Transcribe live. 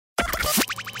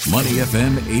Money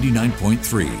FM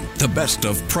 89.3, the best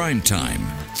of prime time.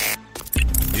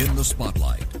 In the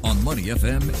spotlight on Money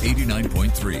FM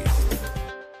 89.3.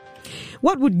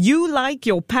 What would you like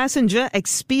your passenger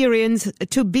experience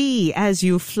to be as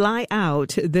you fly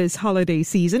out this holiday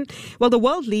season? Well, the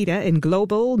world leader in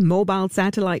global mobile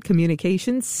satellite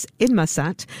communications,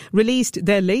 Inmarsat, released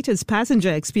their latest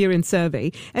passenger experience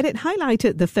survey, and it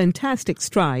highlighted the fantastic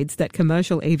strides that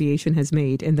commercial aviation has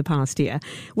made in the past year.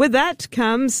 With that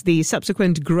comes the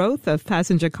subsequent growth of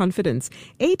passenger confidence.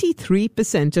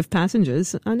 83% of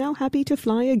passengers are now happy to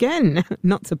fly again.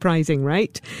 Not surprising,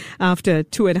 right? After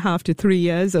 2.5 to 3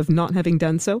 years of not having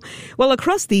done so. Well,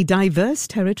 across the diverse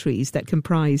territories that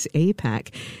comprise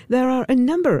APAC, there are a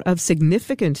number of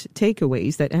significant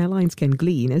takeaways that airlines can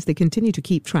glean as they continue to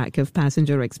keep track of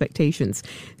passenger expectations.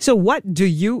 So what do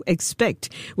you expect?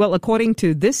 Well, according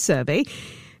to this survey,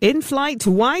 in-flight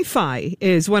Wi-Fi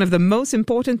is one of the most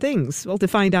important things. Well, to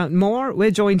find out more,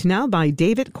 we're joined now by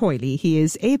David Coyley. He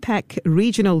is APAC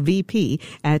Regional VP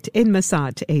at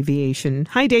Inmarsat Aviation.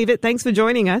 Hi, David. Thanks for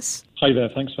joining us. Hi there.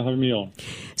 Thanks for having me on.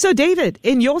 So, David,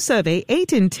 in your survey,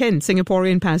 8 in 10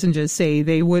 Singaporean passengers say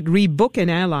they would rebook an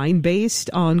airline based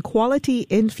on quality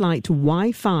in-flight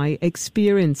Wi-Fi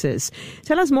experiences.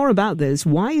 Tell us more about this.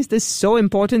 Why is this so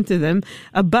important to them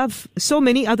above so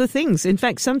many other things? In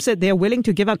fact, some said they're willing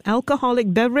to give up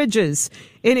alcoholic beverages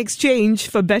in exchange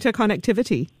for better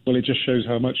connectivity. Well, it just shows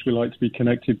how much we like to be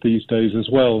connected these days as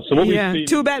well. So what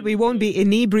too bad we won't be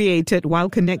inebriated while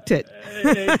connected.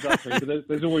 Exactly. So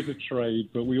there's always a trade,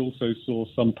 but we also saw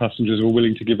some passengers who were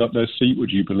willing to give up their seat,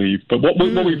 would you believe? But what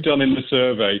we've done in the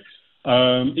survey,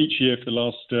 each year for the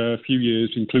last few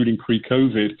years, including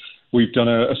pre-COVID, we've done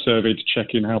a survey to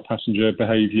check in how passenger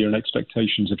behaviour and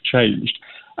expectations have changed.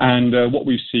 And what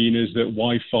we've seen is that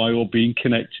Wi-Fi or being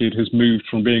connected has moved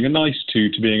from being a nice-to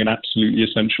being an absolutely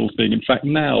essential thing. In fact,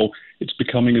 now it's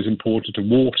becoming as important to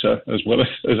water as well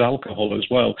as alcohol as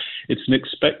well. It's an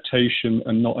expectation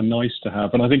and not a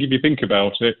nice-to-have. And I think if you think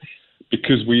about it,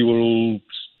 because we were all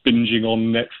binging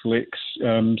on Netflix,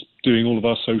 doing all of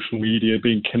our social media,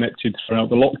 being connected throughout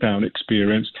the lockdown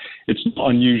experience, it's not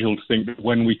unusual to think that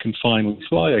when we can finally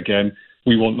fly again,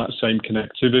 we want that same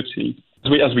connectivity.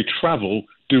 As we travel,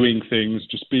 doing things,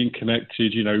 just being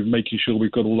connected, making sure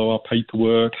we've got all of our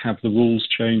paperwork, have the rules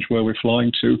change where we're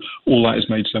flying to, all that is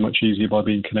made so much easier by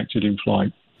being connected in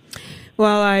flight.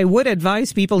 Well, I would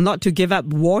advise people not to give up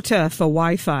water for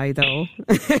Wi-Fi, though.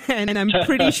 And I'm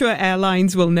pretty sure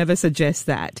airlines will never suggest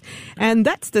that. And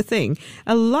that's the thing.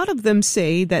 A lot of them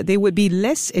say that they would be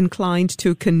less inclined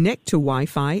to connect to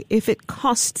Wi-Fi if it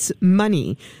costs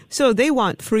money. So they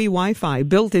want free Wi-Fi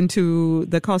built into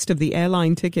the cost of the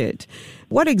airline ticket.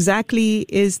 What exactly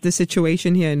is the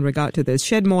situation here in regard to this?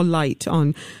 Shed more light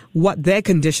on what their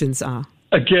conditions are.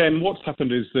 Again, what's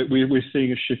happened is that we're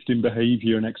seeing a shift in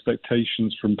behaviour and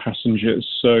expectations from passengers.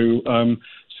 So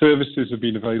services have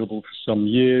been available for some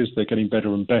years. They're getting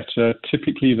better and better.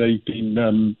 Typically, they've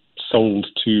been sold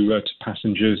to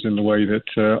passengers in the way that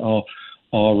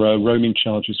our roaming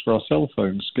charges for our cell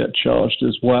phones get charged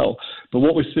as well. But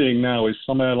what we're seeing now is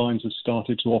some airlines have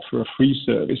started to offer a free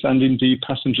service, and indeed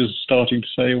passengers are starting to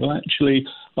say, well, actually,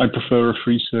 I prefer a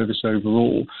free service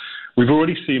overall. We've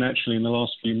already seen, actually, in the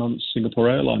last few months, Singapore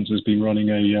Airlines has been running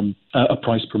a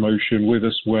price promotion with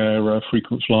us where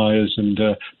frequent flyers and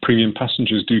premium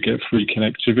passengers do get free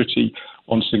connectivity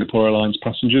on Singapore Airlines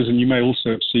passengers. And you may also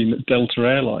have seen that Delta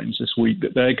Airlines this week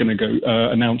that they're going to go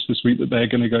announce this week that they're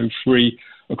going to go free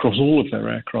across all of their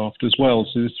aircraft as well.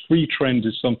 So this free trend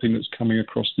is something that's coming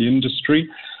across the industry.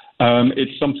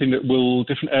 It's something that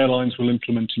different airlines will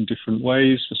implement in different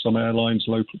ways. For some airlines,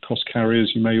 local cost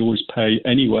carriers, you may always pay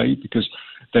anyway because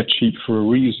they're cheap for a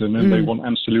reason and they want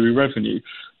ancillary revenue.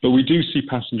 But we do see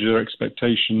passenger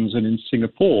expectations, and in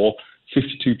Singapore,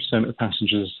 52% of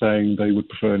passengers are saying they would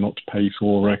prefer not to pay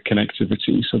for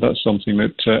connectivity. So that's something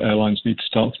that airlines need to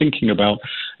start thinking about.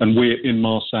 And we in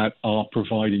Inmarsat are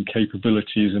providing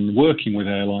capabilities and working with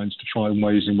airlines to try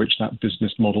ways in which that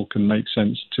business model can make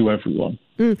sense to everyone.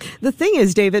 The thing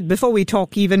is, David, before we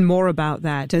talk even more about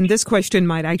that, and this question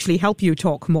might actually help you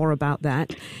talk more about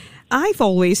that, I've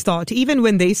always thought, even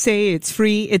when they say it's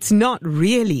free, it's not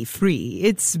really free.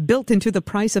 It's built into the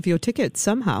price of your ticket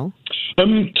somehow.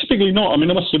 Typically not. I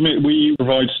mean, I must admit, we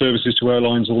provide services to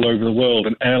airlines all over the world,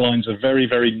 and airlines are very,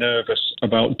 very nervous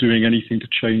about doing anything to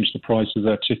change the price of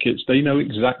their tickets. They know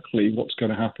exactly what's going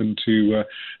to happen to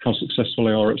how successful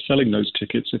they are at selling those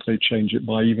tickets if they change it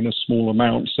by even a small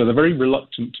amount. So they're very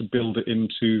reluctant to build it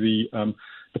into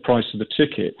the price of the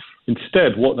ticket.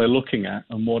 Instead, what they're looking at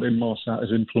and what Inmarsat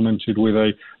has implemented with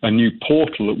a new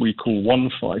portal that we call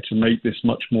OneFly to make this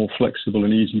much more flexible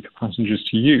and easy for passengers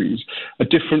to use are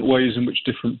different ways in which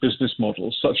different business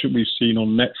models, such as we've seen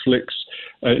on Netflix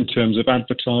in terms of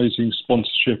advertising,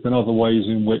 sponsorship, and other ways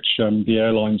in which the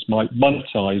airlines might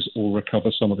monetize or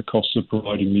recover some of the costs of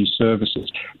providing these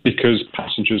services, because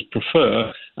passengers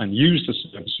prefer and use the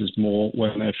services more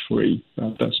when they're free.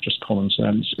 That's just common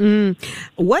sense.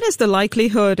 What is the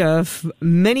likelihood of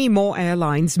many more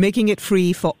airlines making it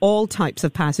free for all types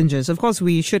of passengers? Of course,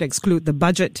 we should exclude the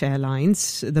budget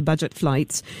airlines, the budget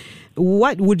flights.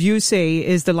 What would you say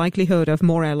is the likelihood of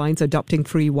more airlines adopting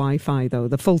free Wi-Fi, though,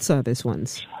 the full-service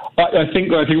ones? I think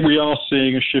we are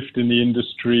seeing a shift in the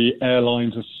industry.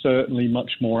 Airlines are certainly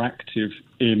much more active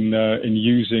in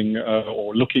using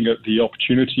or looking at the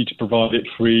opportunity to provide it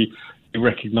free. They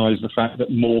recognise the fact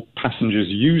that more passengers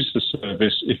use the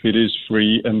service if it is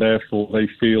free, and therefore they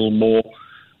feel more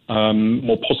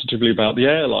positively about the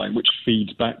airline, which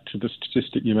feeds back to the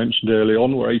statistic you mentioned earlier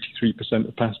on, where 83%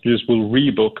 of passengers will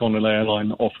rebook on an airline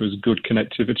that offers good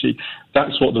connectivity.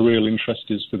 That's what the real interest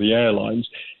is for the airlines,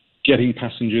 getting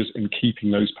passengers and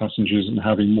keeping those passengers and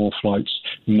having more flights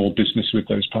and more business with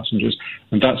those passengers.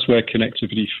 And that's where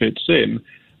connectivity fits in.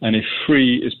 And if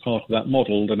free is part of that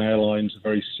model, then airlines are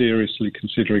very seriously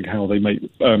considering how they make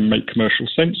commercial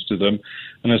sense to them.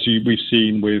 And as we've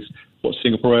seen with what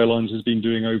Singapore Airlines has been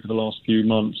doing over the last few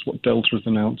months, what Delta has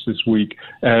announced this week,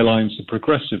 airlines are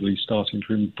progressively starting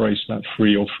to embrace that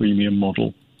free or freemium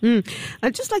model.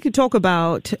 I'd just like to talk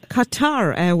about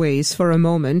Qatar Airways for a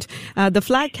moment, the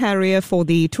flag carrier for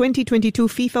the 2022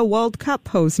 FIFA World Cup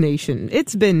host nation.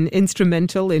 It's been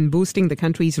instrumental in boosting the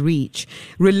country's reach,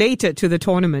 related to the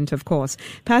tournament, of course.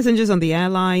 Passengers on the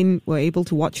airline were able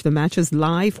to watch the matches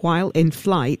live while in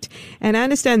flight. And I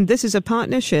understand this is a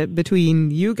partnership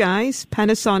between you guys,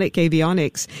 Panasonic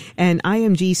Avionics, and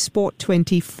IMG Sport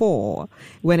 24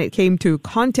 when it came to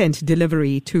content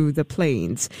delivery to the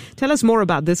planes. Tell us more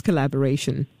about this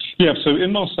collaboration. Yeah, so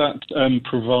Inmarsat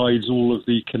provides all of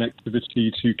the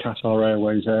connectivity to Qatar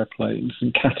Airways airplanes.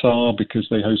 And Qatar, because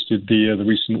they hosted the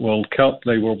recent World Cup,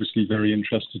 they were obviously very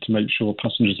interested to make sure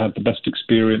passengers had the best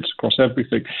experience across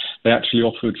everything. They actually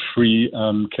offered free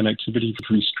connectivity,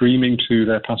 free streaming to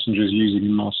their passengers using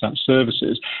Inmarsat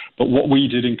services. But what we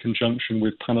did in conjunction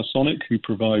with Panasonic, who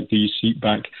provide the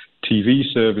seatback TV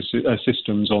services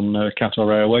systems on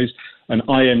Qatar Airways, and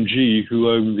IMG, who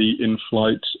own the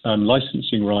in-flight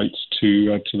licensing rights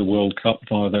to the World Cup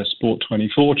via their Sport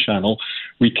 24 channel,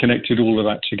 we connected all of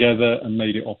that together and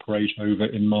made it operate over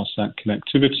Inmarsat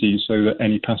connectivity so that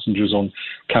any passengers on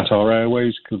Qatar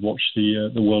Airways could watch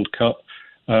the World Cup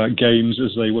games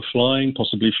as they were flying,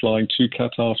 possibly flying to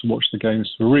Qatar to watch the games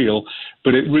for real.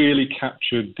 But it really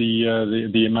captured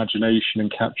the imagination and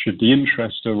captured the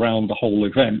interest around the whole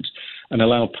event, and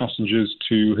allowed passengers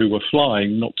who were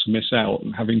flying not to miss out.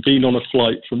 And having been on a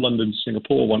flight from London to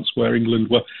Singapore once where England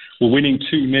were winning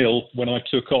 2-0 when I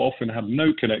took off and had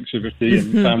no connectivity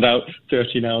and found out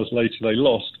 13 hours later they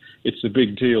lost, it's a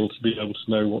big deal to be able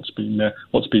to know what's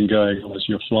been going on as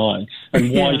you're flying.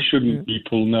 And why shouldn't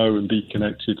people know and be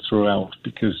connected throughout?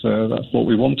 Because that's what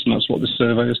we want, and that's what the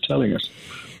survey is telling us.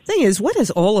 Thing is, what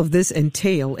does all of this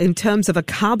entail in terms of a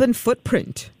carbon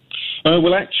footprint?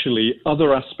 Well, actually,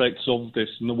 other aspects of this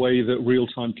and the way that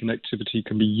real-time connectivity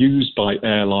can be used by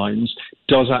airlines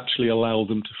does actually allow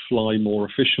them to fly more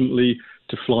efficiently,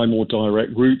 to fly more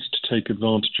direct routes, to take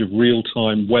advantage of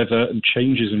real-time weather and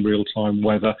changes in real-time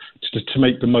weather, to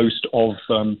make the most of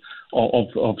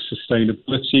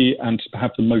sustainability and to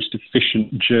have the most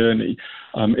efficient journey.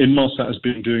 Inmarsat has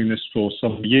been doing this for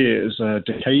some years,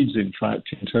 decades in fact,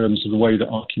 in terms of the way that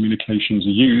our communications are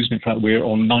used. In fact, we're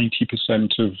on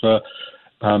 90% of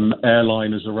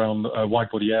airliners around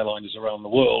wide-body airliners around the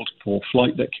world for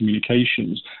flight deck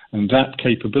communications, and that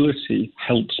capability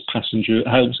helps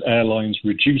airlines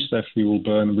reduce their fuel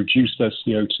burn, reduce their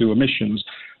CO2 emissions,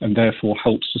 and therefore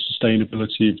helps the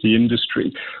sustainability of the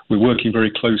industry. We're working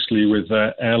very closely with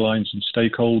airlines and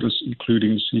stakeholders,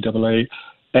 including CAAS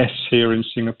here in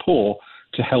Singapore,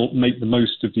 to help make the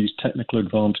most of these technical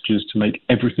advantages to make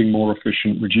everything more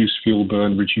efficient, reduce fuel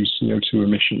burn, reduce CO2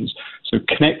 emissions. So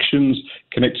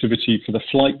connectivity for the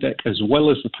flight deck as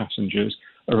well as the passengers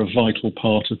are a vital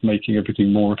part of making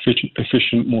everything more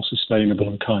efficient, more sustainable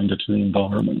and kinder to the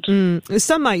environment.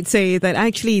 Some might say that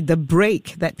actually the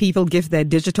break that people give their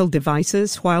digital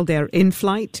devices while they're in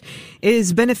flight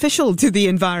is beneficial to the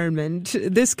environment.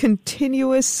 This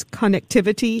continuous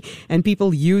connectivity and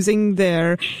people using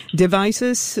their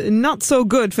devices, not so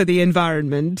good for the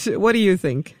environment. What do you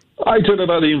think? I don't know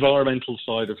about the environmental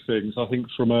side of things. I think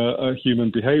from a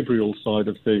human behavioural side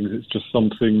of things, it's just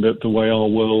something that the way our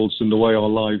worlds and the way our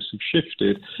lives have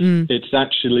shifted, it's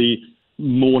actually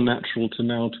more natural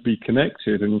to be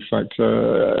connected. And in fact,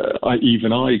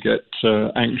 I get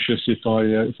anxious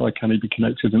if I can't be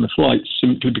connected in a flight,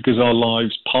 simply because our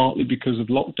lives, partly because of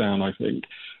lockdown, I think,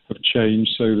 have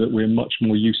changed so that we're much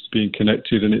more used to being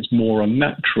connected, and it's more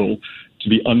unnatural to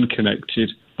be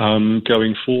unconnected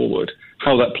going forward.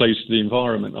 How that plays to the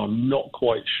environment, I'm not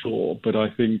quite sure, but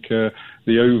I think the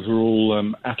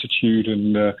overall attitude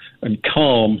and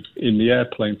calm in the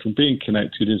airplane from being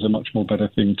connected is a much more better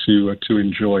thing to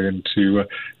enjoy, and to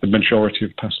the majority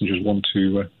of passengers want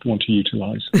to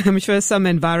utilise. I'm sure some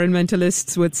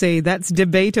environmentalists would say that's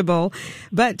debatable,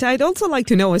 but I'd also like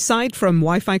to know, aside from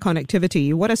Wi-Fi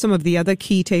connectivity, what are some of the other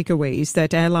key takeaways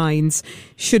that airlines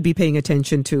should be paying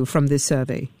attention to from this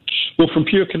survey? Well, from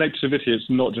pure connectivity, it's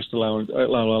not just allowing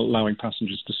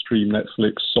passengers to stream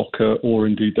Netflix, soccer, or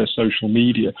indeed their social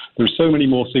media. There are so many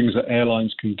more things that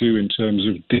airlines can do in terms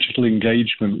of digital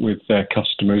engagement with their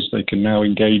customers. They can now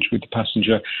engage with the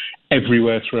passenger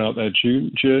everywhere throughout their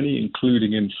journey,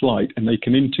 including in flight, and they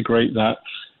can integrate that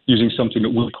using something that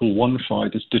we call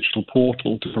OneFi, this digital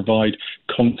portal, to provide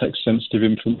context-sensitive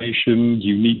information,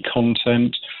 unique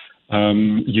content,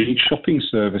 unique shopping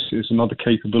services and other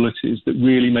capabilities that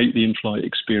really make the in-flight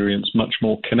experience much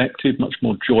more connected, much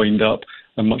more joined up,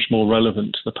 and much more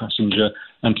relevant to the passenger,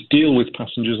 and to deal with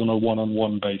passengers on a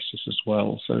one-on-one basis as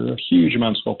well. So there are huge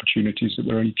amounts of opportunities that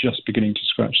we're only just beginning to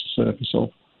scratch the surface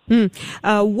of.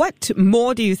 What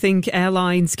more do you think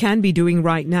airlines can be doing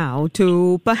right now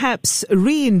to perhaps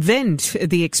reinvent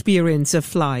the experience of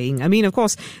flying? I mean, of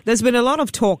course, there's been a lot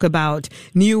of talk about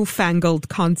newfangled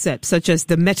concepts such as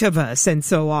the metaverse and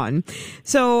so on.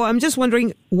 So I'm just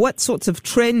wondering what sorts of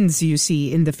trends you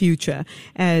see in the future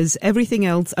as everything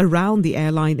else around the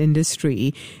airline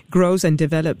industry grows and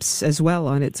develops as well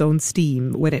on its own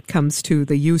steam when it comes to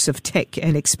the use of tech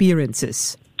and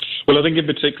experiences. Well, I think in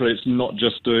particular, it's not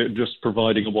just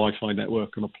providing a Wi-Fi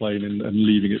network on a plane and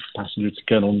leaving it for passengers to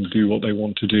get on and do what they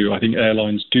want to do. I think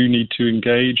airlines do need to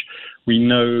engage. We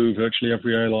know virtually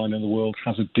every airline in the world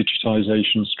has a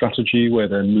digitization strategy where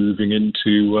they're moving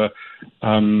into,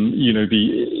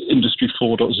 the Industry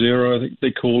 4.0, I think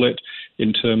they call it,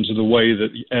 in terms of the way that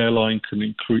the airline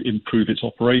can improve its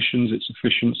operations, its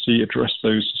efficiency, address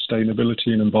those sustainability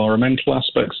and environmental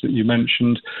aspects that you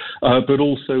mentioned, but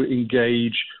also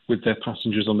engage with their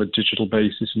passengers on a digital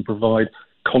basis and provide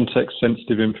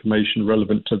context-sensitive information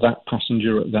relevant to that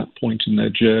passenger at that point in their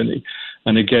journey.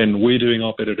 And again, we're doing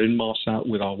our bit at Inmarsat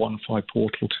with our OneFi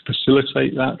portal to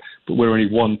facilitate that, but we're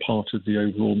only one part of the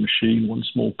overall machine, one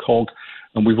small cog,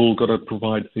 and we've all got to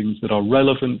provide things that are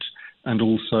relevant and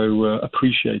also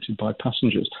appreciated by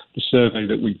passengers. The survey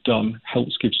that we've done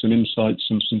helps give some insights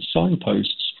and some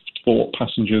signposts for what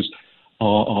passengers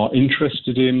are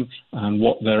interested in and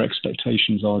what their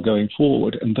expectations are going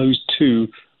forward. And those two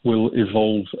will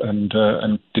evolve, and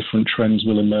different trends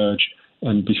will emerge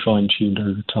and be fine-tuned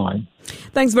over time.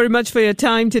 Thanks very much for your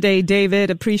time today, David.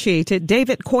 Appreciate it.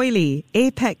 David Coyley,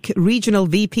 APEC Regional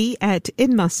VP at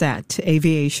Inmarsat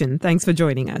Aviation. Thanks for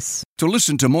joining us. To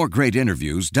listen to more great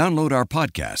interviews, download our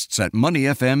podcasts at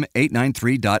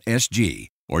moneyfm893.sg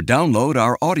or download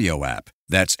our audio app.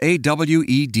 That's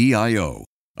AWEDIO.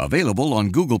 Available on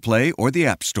Google Play or the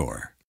App Store.